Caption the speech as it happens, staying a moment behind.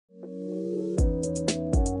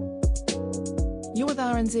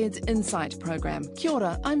RNZ's Insight programme. Kia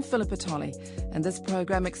ora, I'm Philippa Tolley, and this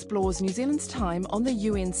programme explores New Zealand's time on the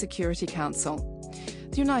UN Security Council.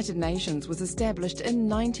 The United Nations was established in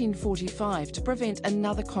 1945 to prevent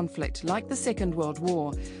another conflict like the Second World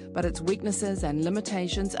War, but its weaknesses and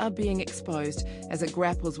limitations are being exposed as it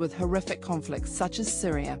grapples with horrific conflicts such as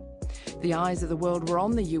Syria. The eyes of the world were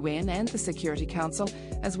on the UN and the Security Council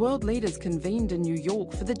as world leaders convened in New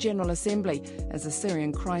York for the General Assembly as the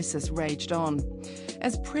Syrian crisis raged on.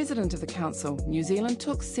 As President of the Council, New Zealand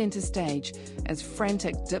took centre stage as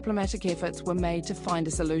frantic diplomatic efforts were made to find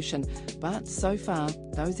a solution, but so far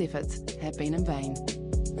those efforts have been in vain.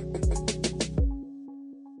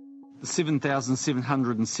 The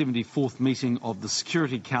 7,774th meeting of the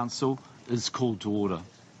Security Council is called to order.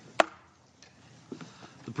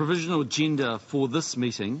 The provisional agenda for this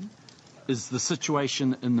meeting is the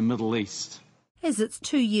situation in the Middle East. As its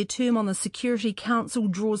two-year term on the Security Council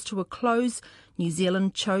draws to a close, New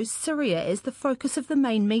Zealand chose Syria as the focus of the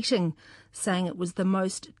main meeting, saying it was the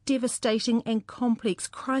most devastating and complex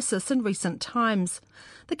crisis in recent times.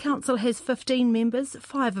 The Council has 15 members,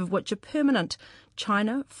 5 of which are permanent: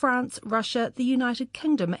 China, France, Russia, the United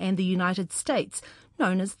Kingdom and the United States,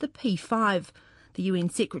 known as the P5. The UN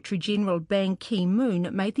Secretary-General Ban Ki-moon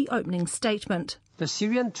made the opening statement. The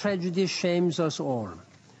Syrian tragedy shames us all.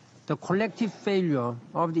 The collective failure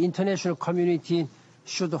of the international community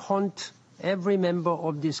should haunt every member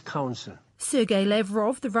of this council. Sergei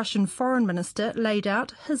Lavrov, the Russian foreign minister, laid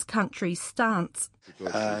out his country's stance.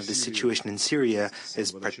 The situation in Syria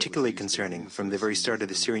is particularly concerning. From the very start of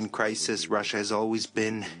the Syrian crisis, Russia has always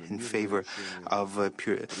been in favor of a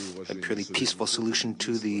purely peaceful solution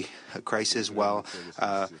to the crisis while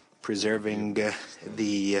preserving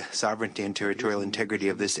the sovereignty and territorial integrity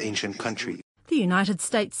of this ancient country. The United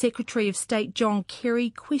States Secretary of State John Kerry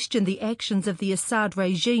questioned the actions of the Assad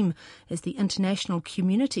regime as the international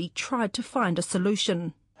community tried to find a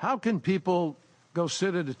solution. How can people go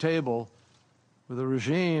sit at a table with a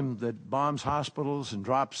regime that bombs hospitals and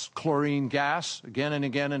drops chlorine gas again and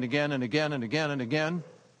again and again and again and again and again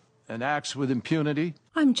and acts with impunity?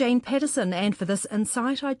 I'm Jane Patterson, and for this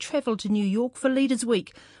insight I travelled to New York for Leaders'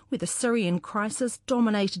 Week, where the Syrian crisis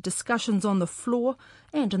dominated discussions on the floor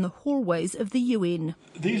and in the hallways of the UN.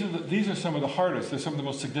 These are some of the hardest. They're some of the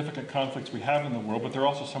most significant conflicts we have in the world, but they're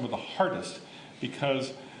also some of the hardest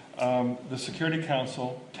because the Security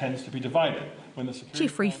Council tends to be divided.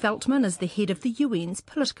 Jeffrey Feltman is the head of the UN's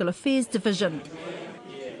Political Affairs Division.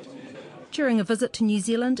 During a visit to New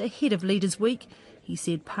Zealand ahead of Leaders' Week, he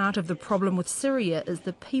said part of the problem with Syria is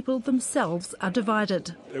the people themselves are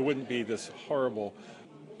divided. There wouldn't be this horrible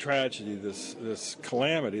tragedy, this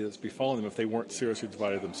calamity that's befallen them if they weren't seriously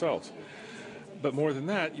divided themselves. But more than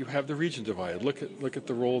that, you have the region divided. Look at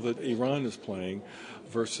the role that Iran is playing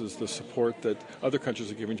versus the support that other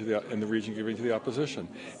countries are giving in the region giving to the opposition.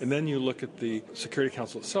 And then you look at the Security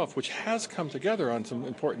Council itself, which has come together on some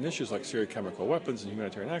important issues like Syria chemical weapons and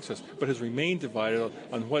humanitarian access, but has remained divided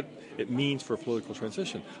on what it means for a political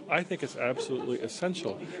transition. I think it's absolutely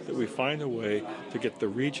essential that we find a way to get the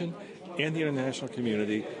region and the international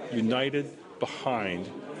community united behind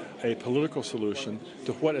a political solution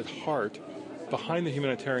to what at heart, behind the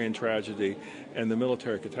humanitarian tragedy and the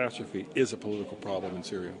military catastrophe, is a political problem in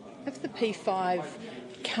Syria. If the P5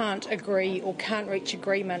 can't agree or can't reach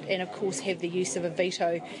agreement and of course have the use of a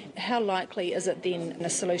veto, how likely is it then a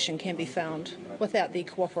solution can be found without their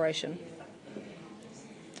cooperation?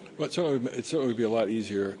 Well, it certainly would be a lot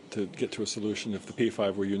easier to get to a solution if the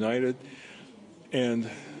P5 were united, and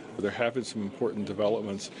there have been some important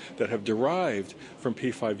developments that have derived from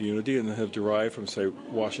P5 unity and that have derived from, say,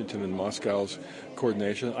 Washington and Moscow's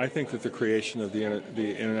coordination. I think that the creation of the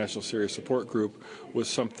International Syria Support Group was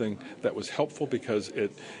something that was helpful because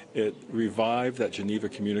it revived that Geneva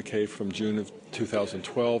communique from June of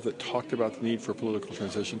 2012 that talked about the need for political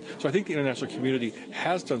transition. So I think the international community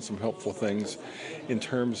has done some helpful things in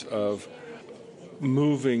terms of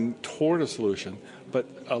moving toward a solution, but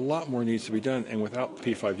a lot more needs to be done, and without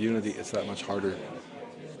P5 unity, it's that much harder.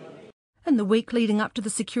 In the week leading up to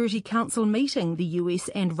the Security Council meeting, the US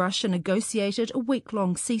and Russia negotiated a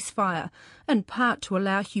week-long ceasefire, in part to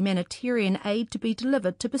allow humanitarian aid to be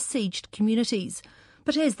delivered to besieged communities.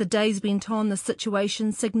 But as the days went on, the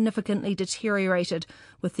situation significantly deteriorated,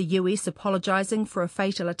 with the US apologising for a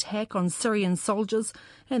fatal attack on Syrian soldiers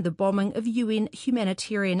and the bombing of UN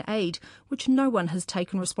humanitarian aid, which no one has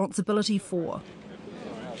taken responsibility for.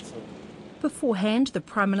 Beforehand, the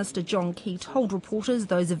Prime Minister John Key told reporters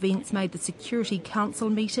those events made the Security Council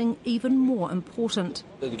meeting even more important.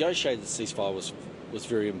 The negotiated ceasefire was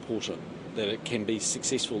very important. that it can be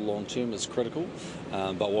successful long term is critical,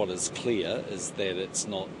 but what is clear is that it's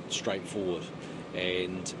not straightforward.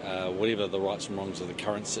 And whatever the rights and wrongs of the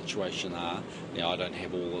current situation are, I don't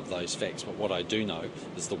have all of those facts, but what I do know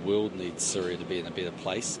is the world needs Syria to be in a better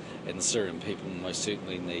place, and the Syrian people most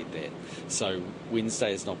certainly need that. So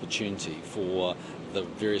Wednesday is an opportunity for the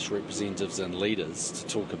various representatives and leaders to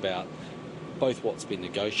talk about both what's been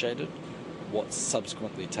negotiated, what's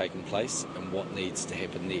subsequently taken place, and what needs to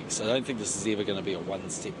happen next. I don't think this is ever going to be a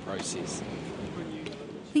one-step process.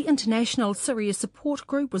 The International Syria Support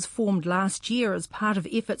Group was formed last year as part of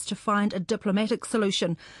efforts to find a diplomatic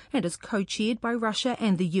solution and is co-chaired by Russia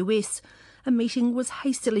and the US. A meeting was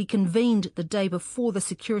hastily convened the day before the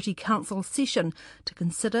Security Council session to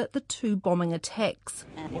consider the two bombing attacks.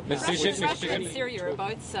 Russia and Syria are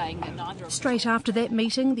both saying that neither of... Straight after that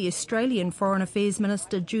meeting, the Australian Foreign Affairs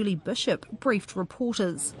Minister Julie Bishop briefed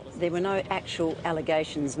reporters. There were no actual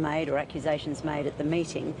allegations made or accusations made at the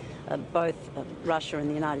meeting. Both Russia and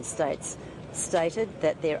the United States stated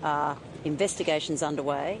that there are investigations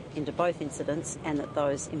underway into both incidents and that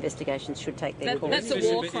those investigations should take their course. That's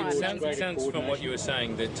a war crime. It sounds from what you were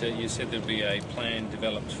saying that you said there'd be a plan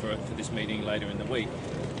developed for this meeting later in the week.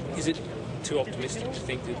 Is it too optimistic to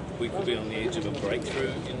think that we could be on the edge of a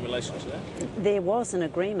breakthrough in relation to that? There was an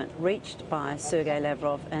agreement reached by Sergei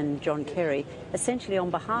Lavrov and John Kerry, essentially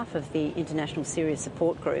on behalf of the International Syria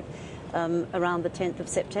Support Group, around the 10th of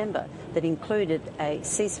September, that included a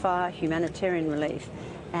ceasefire, humanitarian relief,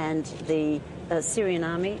 and the Syrian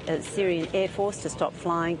army, Syrian Air Force to stop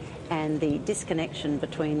flying, and the disconnection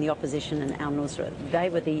between the opposition and al-Nusra. They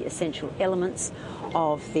were the essential elements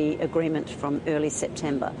of the agreement from early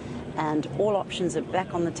September. And all options are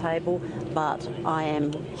back on the table, but I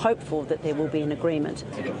am hopeful that there will be an agreement.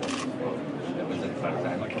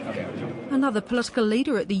 Another political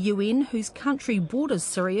leader at the UN whose country borders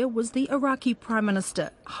Syria was the Iraqi Prime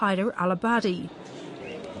Minister, Haider al-Abadi.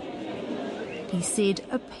 He said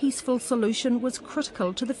a peaceful solution was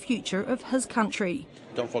critical to the future of his country.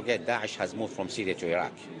 Don't forget, Daesh has moved from Syria to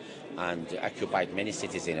Iraq and occupied many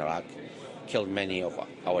cities in Iraq, killed many of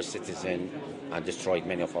our citizens and destroyed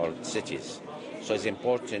many of our cities. So it's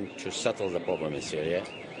important to settle the problem in Syria.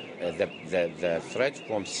 The threat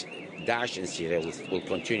from Daesh in Syria will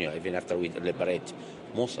continue even after we liberate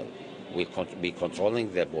Mosul. We'll be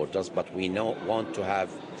controlling the borders, but we want to have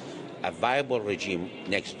a viable regime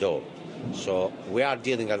next door. So we are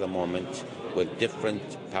dealing at the moment with different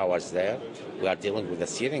powers there. We are dealing with the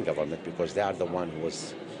Syrian government because they are the one who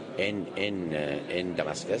was in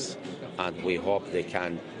Damascus, and we hope they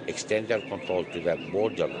can extend their control to the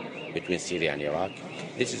border between Syria and Iraq.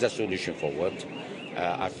 This is a solution forward.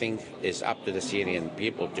 I think it's up to the Syrian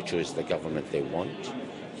people to choose the government they want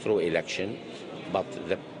through election, but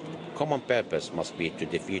the common purpose must be to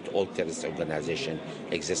defeat all terrorist organizations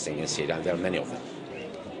existing in Syria, and there are many of them.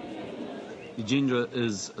 The agenda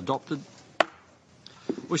is adopted. I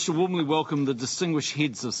wish to warmly welcome the distinguished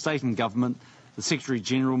heads of state and government, the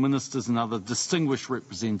Secretary-General, ministers and other distinguished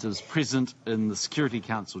representatives present in the Security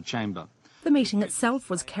Council chamber. The meeting itself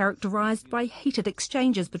was characterised by heated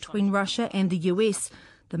exchanges between Russia and the US.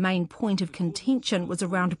 The main point of contention was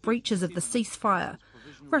around breaches of the ceasefire.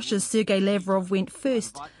 Russia's Sergei Lavrov went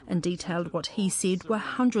first and detailed what he said were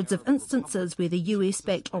hundreds of instances where the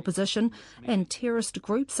US-backed opposition and terrorist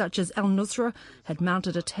groups such as al-Nusra had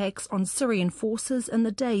mounted attacks on Syrian forces in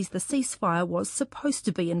the days the ceasefire was supposed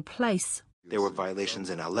to be in place. There were violations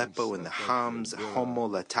in Aleppo, in the Homs, Homo,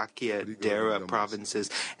 Latakia, Dera provinces,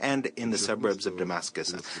 and in the suburbs of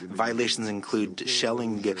Damascus. Violations include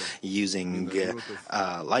shelling using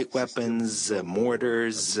light weapons,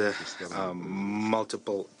 mortars,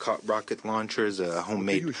 multiple rocket launchers,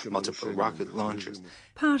 homemade multiple rocket launchers.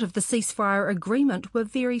 Part of the ceasefire agreement were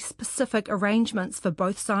very specific arrangements for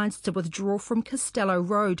both sides to withdraw from Castello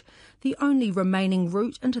Road, the only remaining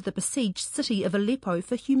route into the besieged city of Aleppo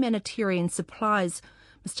for humanitarian supplies.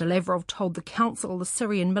 Mr. Lavrov told the council the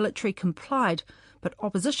Syrian military complied, but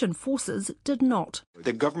opposition forces did not.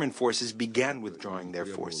 The government forces began withdrawing their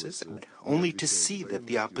forces, only to see that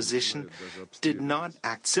the opposition did not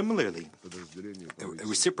act similarly,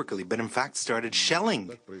 reciprocally, but in fact started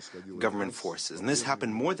shelling government forces. And this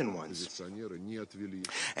happened more than once.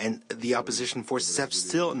 And the opposition forces have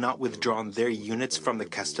still not withdrawn their units from the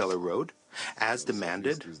Castello Road, as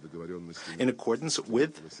demanded, in accordance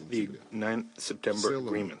with the 9 September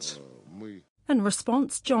agreements. In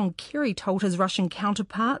response, John Kerry told his Russian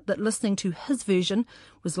counterpart that listening to his version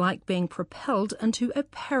was like being propelled into a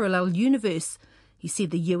parallel universe. He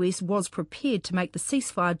said the US was prepared to make the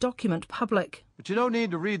ceasefire document public. But you don't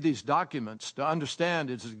need to read these documents to understand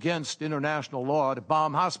it's against international law to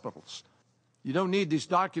bomb hospitals. You don't need these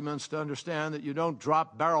documents to understand that you don't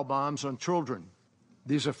drop barrel bombs on children.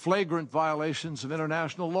 These are flagrant violations of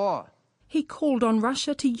international law. He called on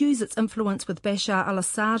Russia to use its influence with Bashar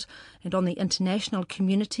al-Assad and on the international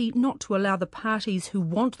community not to allow the parties who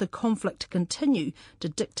want the conflict to continue to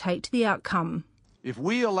dictate the outcome. If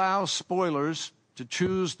we allow spoilers to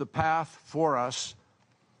choose the path for us,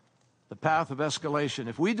 the path of escalation,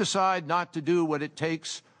 if we decide not to do what it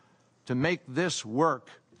takes to make this work,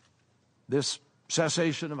 this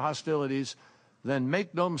cessation of hostilities, then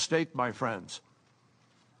make no mistake, my friends,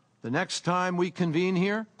 the next time we convene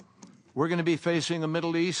here, we're going to be facing a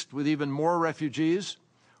Middle East with even more refugees,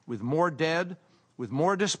 with more dead, with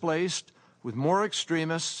more displaced, with more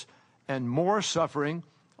extremists, and more suffering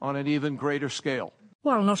on an even greater scale.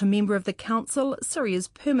 While not a member of the Council, Syria's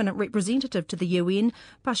permanent representative to the UN,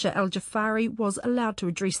 Bashar al-Jafari, was allowed to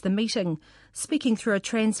address the meeting. Speaking through a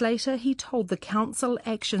translator, he told the Council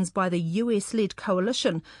actions by the US-led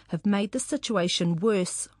coalition have made the situation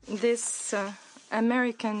worse. This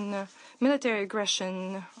American military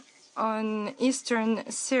aggression on eastern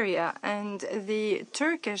Syria and the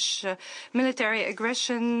Turkish military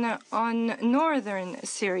aggression on northern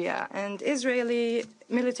Syria and Israeli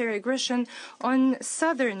military aggression on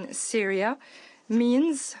southern Syria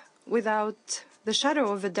means, without the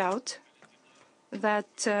shadow of a doubt,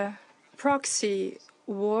 that proxy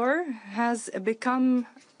war has become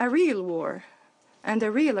a real war and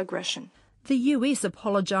a real aggression. The US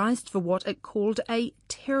apologised for what it called a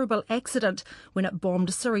terrible accident when it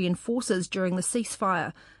bombed Syrian forces during the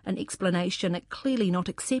ceasefire, an explanation clearly not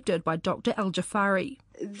accepted by Dr. al-Jafari.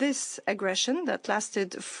 This aggression that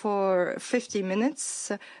lasted for 50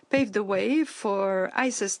 minutes paved the way for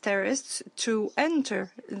ISIS terrorists to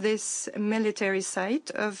enter this military site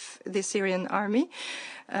of the Syrian army.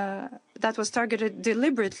 That was targeted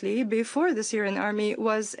deliberately before the Syrian army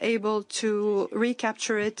was able to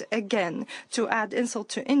recapture it again. To add insult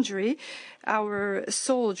to injury, our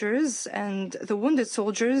soldiers and the wounded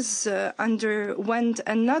soldiers underwent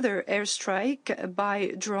another airstrike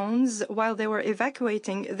by drones while they were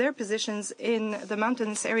evacuating their positions in the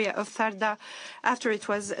mountainous area of Tharda after it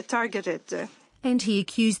was targeted. And he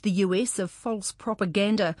accused the US of false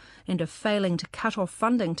propaganda and of failing to cut off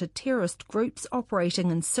funding to terrorist groups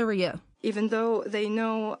operating in Syria. Even though they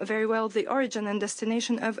know very well the origin and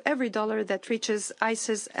destination of every dollar that reaches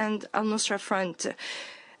ISIS and al-Nusra Front.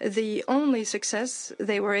 The only success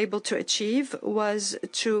they were able to achieve was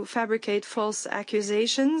to fabricate false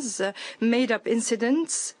accusations, made-up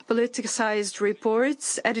incidents, politicized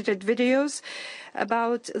reports, edited videos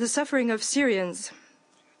about the suffering of Syrians,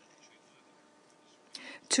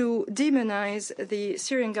 to demonize the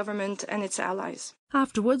Syrian government and its allies.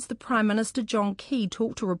 Afterwards, the Prime Minister John Key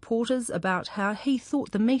talked to reporters about how he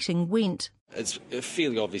thought the meeting went. It's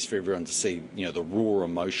fairly obvious for everyone to see, the raw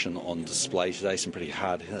emotion on display today, some pretty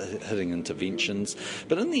hard-hitting interventions.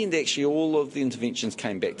 But in the end, actually, all of the interventions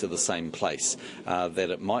came back to the same place, that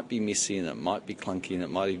it might be messy and it might be clunky and it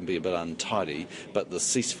might even be a bit untidy, but the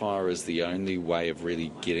ceasefire is the only way of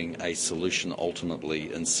really getting a solution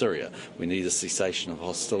ultimately in Syria. We need a cessation of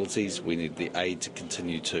hostilities. We need the aid to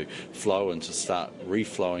continue to flow and to start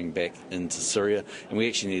reflowing back into Syria. And we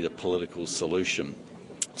actually need a political solution.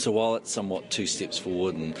 So while it's somewhat 2 steps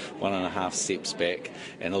forward and 1.5 steps back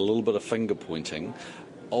and a little bit of finger pointing,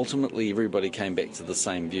 ultimately everybody came back to the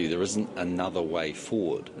same view. There isn't another way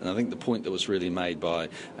forward. And I think the point that was really made by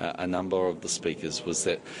a number of the speakers was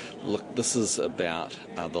that, look, this is about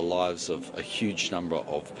the lives of a huge number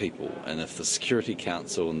of people. And if the Security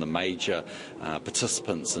Council and the major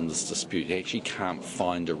participants in this dispute actually can't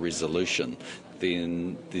find a resolution,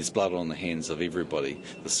 then there's blood on the hands of everybody.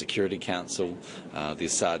 The Security Council, the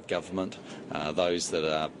Assad government, those that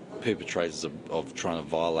are perpetrators of trying to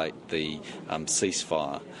violate the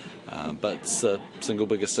ceasefire. But it's the single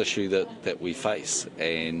biggest issue that we face,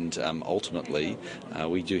 and ultimately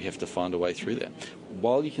we do have to find a way through that.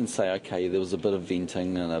 While you can say, okay, there was a bit of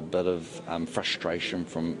venting and a bit of frustration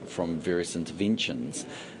from various interventions,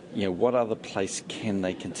 what other place can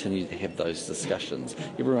they continue to have those discussions?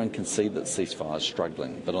 Everyone can see that ceasefire is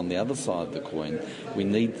struggling, but on the other side of the coin, we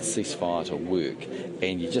need the ceasefire to work,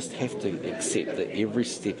 and you just have to accept that every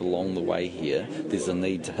step along the way here, there's a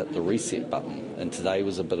need to hit the reset button, and today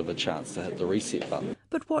was a bit of a chance to hit the reset button.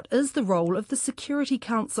 But what is the role of the Security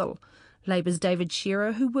Council? Labour's David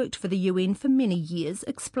Shearer, who worked for the UN for many years,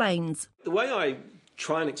 explains. The way I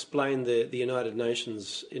try and explain the United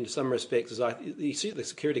Nations in some respects is you see the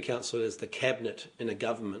Security Council as the cabinet in a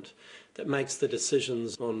government that makes the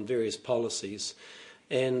decisions on various policies,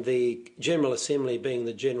 and the General Assembly being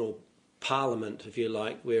the general parliament, if you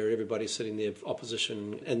like, where everybody's sitting there,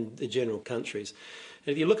 opposition and the general countries.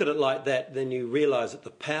 And if you look at it like that, then you realise that the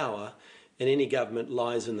power in any government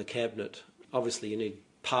lies in the cabinet. Obviously, you need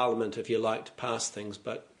parliament, if you like, to pass things,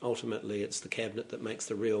 but ultimately it's the cabinet that makes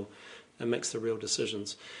the real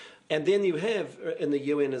decisions. And then you have, in the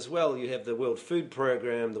UN as well, you have the World Food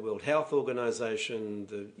Programme, the World Health Organisation,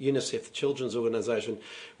 the UNICEF, the Children's Organisation,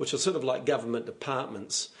 which are sort of like government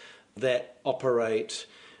departments that operate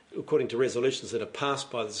according to resolutions that are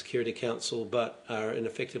passed by the Security Council but are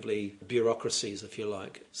effectively bureaucracies, if you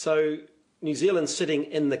like. So New Zealand sitting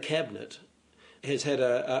in the cabinet has had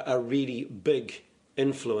a really big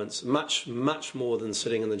influence, much more than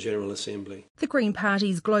sitting in the General Assembly. The Green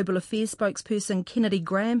Party's Global Affairs spokesperson Kennedy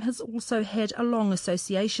Graham has also had a long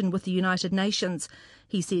association with the United Nations.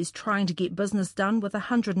 He says trying to get business done with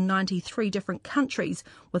 193 different countries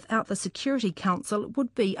without the Security Council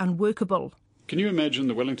would be unworkable. Can you imagine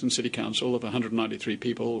the Wellington City Council of 193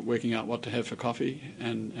 people working out what to have for coffee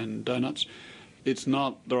and donuts? It's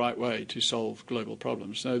not the right way to solve global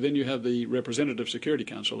problems. So then you have the Representative Security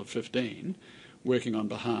Council of 15 working on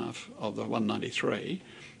behalf of the 193,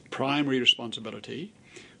 primary responsibility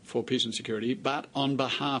for peace and security, but on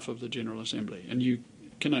behalf of the General Assembly. And you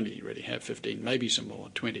can only really have 15, maybe some more,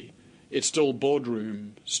 20. It's still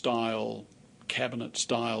boardroom-style,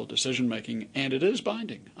 cabinet-style decision-making, and it is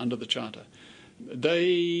binding under the Charter.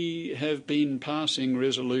 They have been passing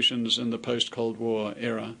resolutions in the post-Cold War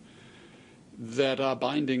era that are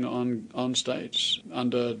binding on states.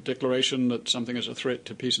 Under declaration that something is a threat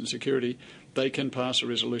to peace and security, they can pass a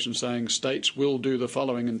resolution saying states will do the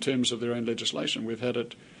following in terms of their own legislation. We've had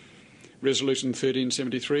it, Resolution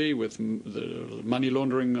 1373 with the money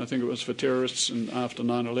laundering, I think it was, for terrorists after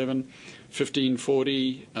 9/11,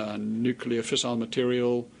 1540, nuclear fissile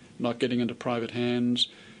material not getting into private hands,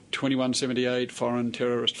 2178, foreign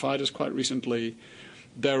terrorist fighters quite recently.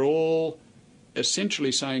 They're all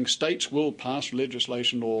essentially saying states will pass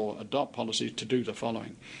legislation or adopt policies to do the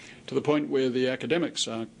following, to the point where the academics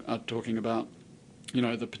are talking about,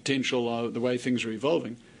 the potential, the way things are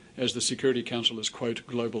evolving, as the Security Council is, quote,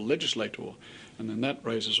 global legislator. And then that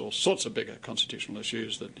raises all sorts of bigger constitutional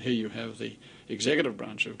issues, that here you have the executive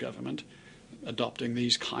branch of government adopting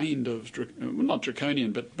these kind of, not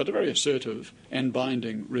draconian, but very assertive and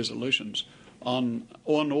binding resolutions on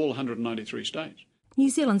all 193 states. New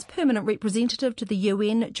Zealand's permanent representative to the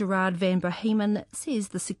UN, Gerard van Bohemen, says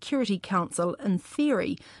the Security Council, in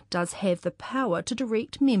theory, does have the power to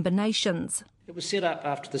direct member nations. It was set up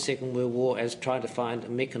after the Second World War as trying to find a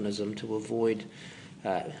mechanism to avoid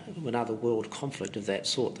another world conflict of that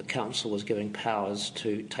sort. The Council was giving powers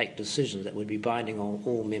to take decisions that would be binding on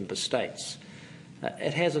all member states.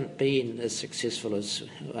 It hasn't been as successful as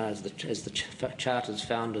the Charter's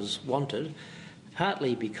founders wanted,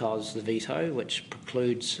 partly because the veto, which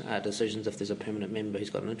precludes decisions if there's a permanent member who's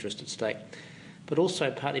got an interest at stake, but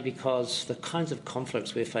also partly because the kinds of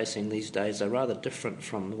conflicts we're facing these days are rather different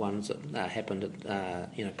from the ones that happened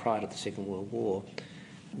prior to the Second World War.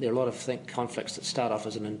 There are a lot of conflicts that start off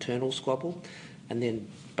as an internal squabble and then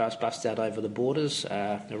bust out over the borders.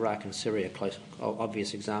 Iraq and Syria are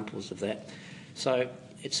obvious examples of that. So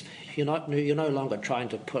you're no longer trying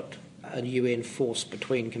to put a UN force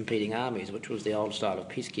between competing armies, which was the old style of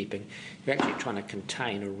peacekeeping. You're actually trying to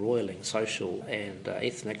contain a roiling social and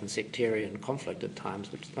ethnic and sectarian conflict at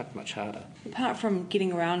times, which is much, much harder. Apart from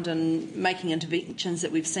getting around and making interventions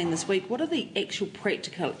that we've seen this week, what are the actual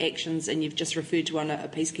practical actions, and you've just referred to a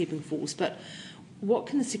peacekeeping force, but what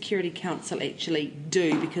can the Security Council actually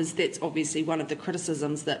do? Because that's obviously one of the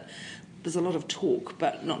criticisms, that there's a lot of talk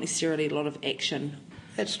but not necessarily a lot of action.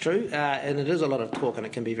 That's true, and it is a lot of talk and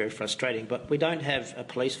it can be very frustrating, but we don't have a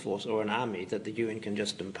police force or an army that the UN can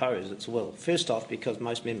just impose its will. First off, because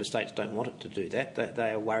most member states don't want it to do that.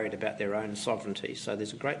 They are worried about their own sovereignty, so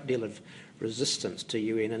there's a great deal of resistance to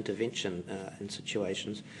UN intervention in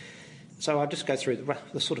situations. So I'll just go through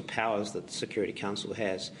the sort of powers that the Security Council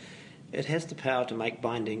has. It has the power to make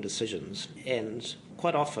binding decisions, and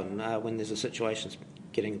quite often when there's a situation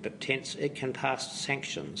getting a bit tense, it can pass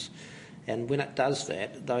sanctions. And when it does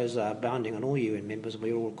that, those are binding on all UN members, and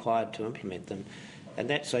we're all required to implement them. And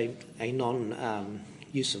that's a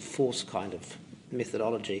non-use of force kind of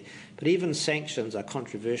methodology. But even sanctions are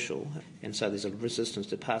controversial, and so there's a resistance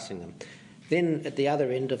to passing them. Then at the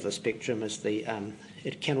other end of the spectrum is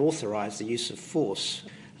it can authorise the use of force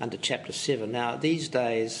under Chapter 7. Now, these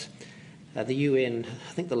days, the UN,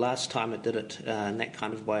 I think the last time it did it in that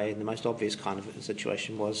kind of way, the most obvious kind of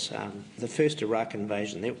situation was the first Iraq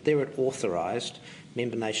invasion. There it authorised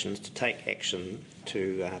member nations to take action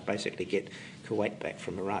to basically get Kuwait back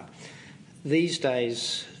from Iraq. These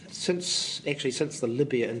days, since the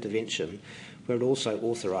Libya intervention, where it also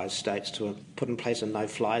authorised states to put in place a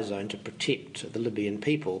no-fly zone to protect the Libyan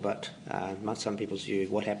people, but some people's view,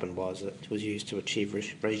 what happened was it was used to achieve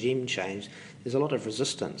regime change. There's a lot of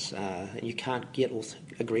resistance, and you can't get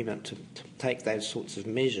agreement to take those sorts of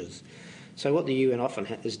measures. So what the UN often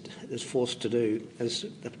is forced to do is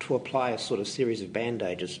to apply a sort of series of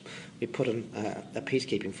band-aids. We put in a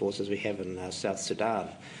peacekeeping force, as we have in South Sudan,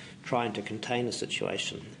 trying to contain the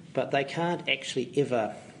situation. But they can't actually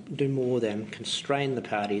ever do more than constrain the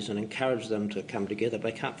parties and encourage them to come together.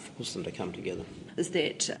 They can't force them to come together. Is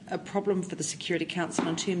that a problem for the Security Council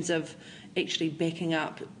in terms of actually backing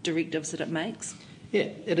up directives that it makes? Yeah,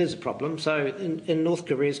 it is a problem. So in North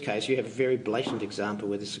Korea's case, you have a very blatant example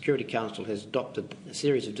where the Security Council has adopted a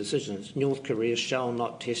series of decisions. North Korea shall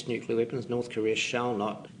not test nuclear weapons. North Korea shall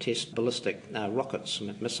not test ballistic rockets,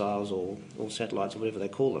 missiles or satellites or whatever they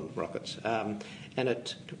call them, rockets. And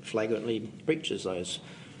it flagrantly breaches those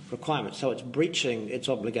requirements. So it's breaching its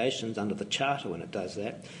obligations under the Charter when it does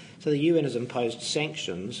that. So the UN has imposed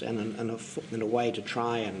sanctions in a way to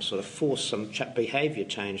try and sort of force some behaviour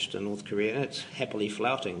change to North Korea, and it's happily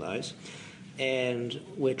flouting those. And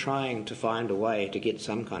we're trying to find a way to get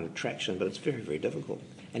some kind of traction, but it's very, very difficult.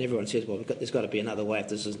 And everyone says, well, there's got to be another way if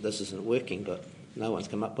this isn't working, but no one's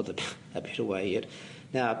come up with a better way yet.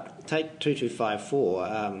 Now, take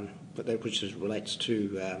 2254, which relates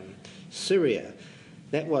to Syria.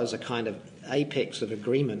 That was a kind of apex of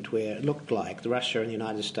agreement where it looked like Russia and the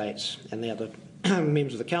United States and the other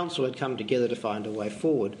members of the Council had come together to find a way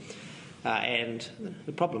forward. And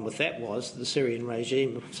the problem with that was the Syrian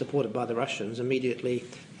regime, supported by the Russians, immediately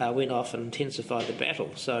went off and intensified the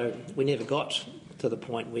battle. So we never got to the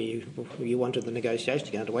point where you wanted the negotiation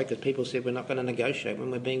to go underway, because people said we're not going to negotiate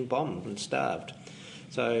when we're being bombed and starved.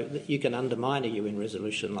 So you can undermine a UN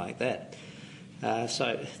resolution like that.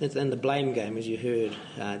 So then the blame game, as you heard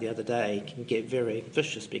the other day, can get very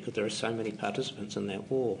vicious because there are so many participants in that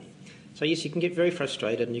war. So yes, you can get very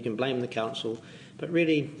frustrated and you can blame the Council, but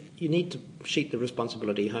really you need to sheet the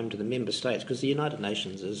responsibility home to the member states, because the United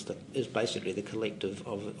Nations is basically the collective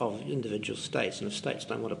of individual states, and if states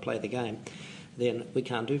don't want to play the game, then we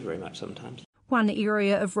can't do very much sometimes. One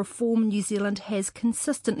area of reform New Zealand has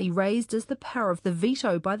consistently raised is the power of the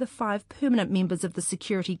veto by the 5 permanent members of the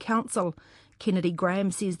Security Council. Kennedy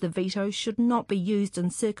Graham says the veto should not be used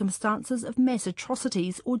in circumstances of mass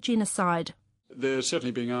atrocities or genocide. They're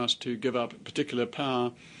certainly being asked to give up particular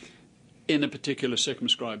power in a particular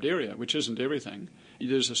circumscribed area, which isn't everything.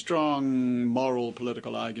 There's a strong moral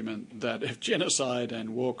political argument that if genocide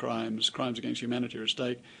and war crimes, crimes against humanity are at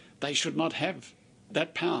stake, they should not have.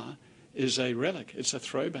 That power is a relic. It's a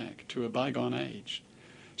throwback to a bygone age.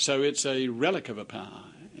 So it's a relic of a power.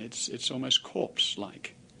 It's almost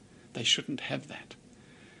corpse-like. They shouldn't have that.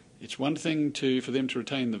 It's one thing for them to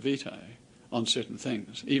retain the veto on certain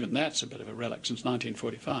things. Even that's a bit of a relic since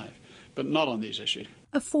 1945, but not on these issues.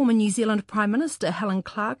 A former New Zealand Prime Minister, Helen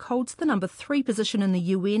Clark, holds the number 3 position in the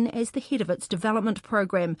UN as the head of its development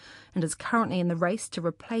programme and is currently in the race to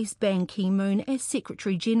replace Ban Ki-moon as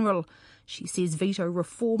Secretary-General. She says veto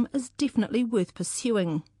reform is definitely worth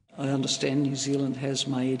pursuing. I understand New Zealand has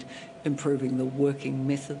made improving the working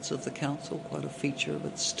methods of the Council quite a feature of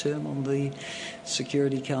its term on the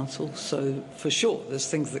Security Council. So, for sure, there's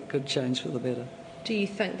things that could change for the better. Do you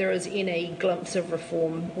think there is any glimpse of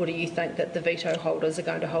reform, or do you think that the veto holders are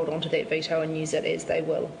going to hold on to that veto and use it as they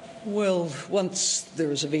will? Well, once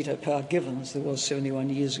there is a veto power given, as there was 71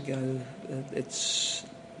 years ago, it's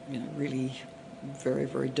really very,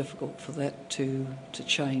 very difficult for that to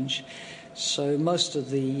change. So most of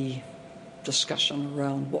the discussion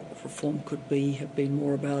around what reform could be have been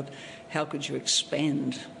more about how could you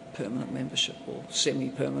expand permanent membership or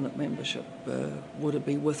semi-permanent membership. Would it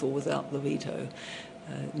be with or without the veto?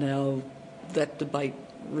 Now, that debate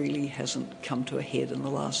really hasn't come to a head in the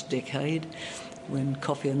last decade. When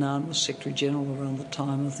Kofi Annan was Secretary-General around the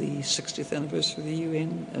time of the 60th anniversary of the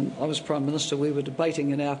UN, and I was Prime Minister, we were debating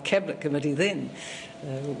in our Cabinet Committee then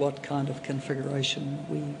what kind of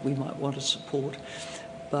configuration we might want to support.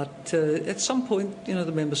 But at some point,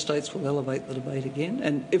 the Member States will elevate the debate again,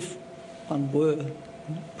 and if one were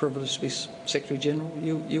privileged to be Secretary-General,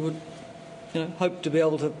 you would hope to be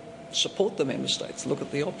able to support the Member States, look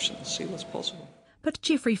at the options, see what's possible. But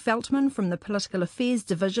Jeffrey Feltman from the Political Affairs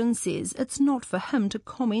Division says it's not for him to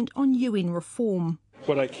comment on UN reform.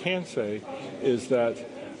 What I can say is that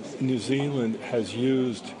New Zealand has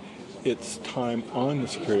used its time on the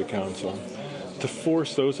Security Council to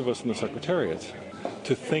force those of us in the Secretariat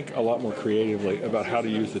to think a lot more creatively about how to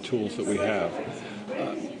use the tools that we have.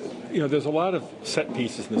 There's a lot of set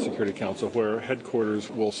pieces in the Security Council where headquarters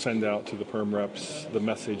will send out to the Perm reps the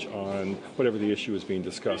message on whatever the issue is being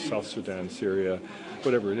discussed, South Sudan, Syria,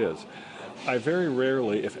 whatever it is. I very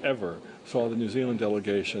rarely, if ever, saw the New Zealand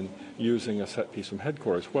delegation using a set piece from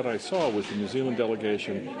headquarters. What I saw was the New Zealand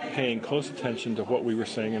delegation paying close attention to what we were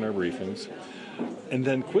saying in our briefings and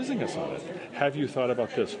then quizzing us on it. Have you thought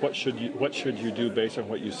about this? What should you do based on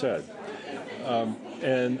what you said?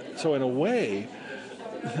 And so in a way,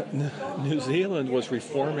 New Zealand was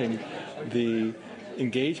reforming the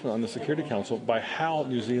engagement on the Security Council by how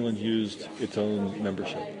New Zealand used its own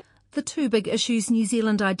membership. The two big issues New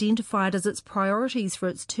Zealand identified as its priorities for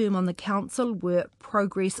its term on the Council were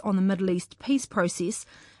progress on the Middle East peace process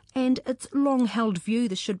and its long-held view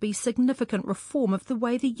there should be significant reform of the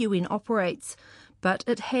way the UN operates. But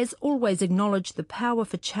it has always acknowledged the power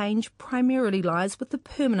for change primarily lies with the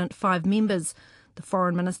permanent 5 members. The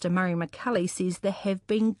Foreign Minister Murray McCulley says there have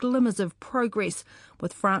been glimmers of progress,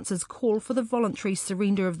 with France's call for the voluntary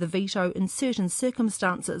surrender of the veto in certain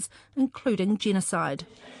circumstances, including genocide.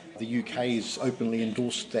 The UK's openly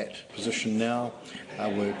endorsed that position now.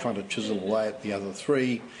 We're trying to chisel away at the other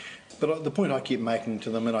 3. But the point I keep making to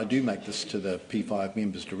them, and I do make this to the P5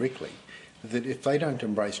 members directly, that if they don't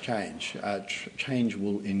embrace change, change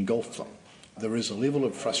will engulf them. There is a level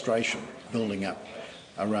of frustration building up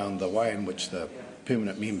around the way in which the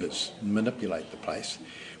permanent members manipulate the place.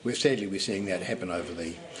 Sadly, we're seeing that happen over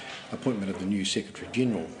the appointment of the new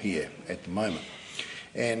Secretary-General here at the moment.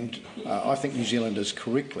 And I think New Zealand has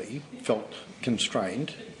correctly felt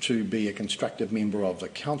constrained to be a constructive member of the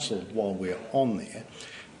Council while we're on there.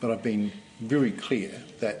 But I've been very clear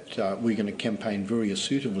that we're going to campaign very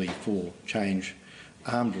assertively for change,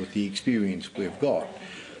 armed with the experience we've got.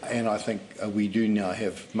 And I think we do now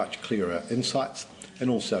have much clearer insights and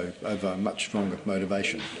also have a much stronger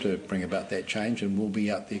motivation to bring about that change, and we'll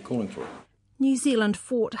be out there calling for it. New Zealand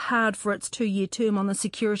fought hard for its 2-year term on the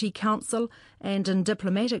Security Council, and in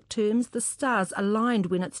diplomatic terms, the stars aligned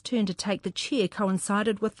when its turn to take the chair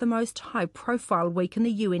coincided with the most high-profile week in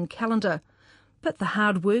the UN calendar. But the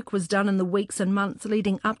hard work was done in the weeks and months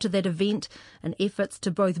leading up to that event in efforts to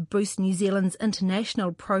both boost New Zealand's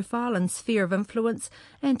international profile and sphere of influence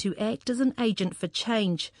and to act as an agent for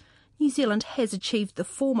change. New Zealand has achieved the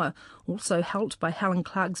former, also helped by Helen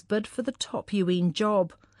Clark's bid for the top UN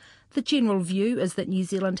job. The general view is that New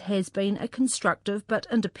Zealand has been a constructive but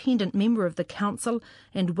independent member of the Council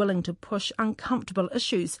and willing to push uncomfortable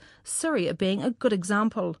issues, Syria being a good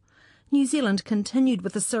example. New Zealand continued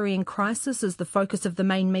with the Syrian crisis as the focus of the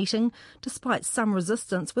main meeting, despite some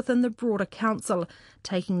resistance within the broader Council,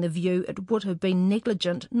 taking the view it would have been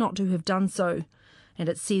negligent not to have done so. And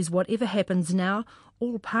it says whatever happens now,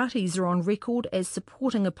 all parties are on record as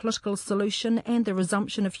supporting a political solution and the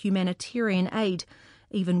resumption of humanitarian aid,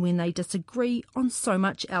 even when they disagree on so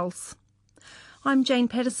much else. I'm Jane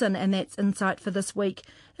Patterson, and that's Insight for this week.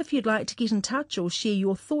 If you'd like to get in touch or share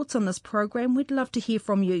your thoughts on this program, we'd love to hear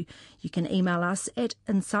from you. You can email us at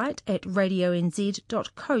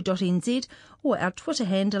insight@radionz.co.nz, or our Twitter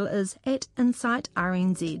handle is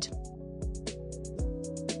 @InsightRNZ.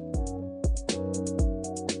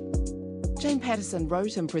 Jane Patterson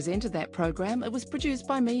wrote and presented that program. It was produced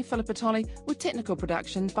by me, Philippa Tolley, with technical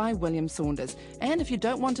production by William Saunders. And if you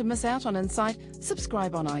don't want to miss out on Insight,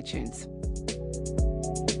 subscribe on iTunes.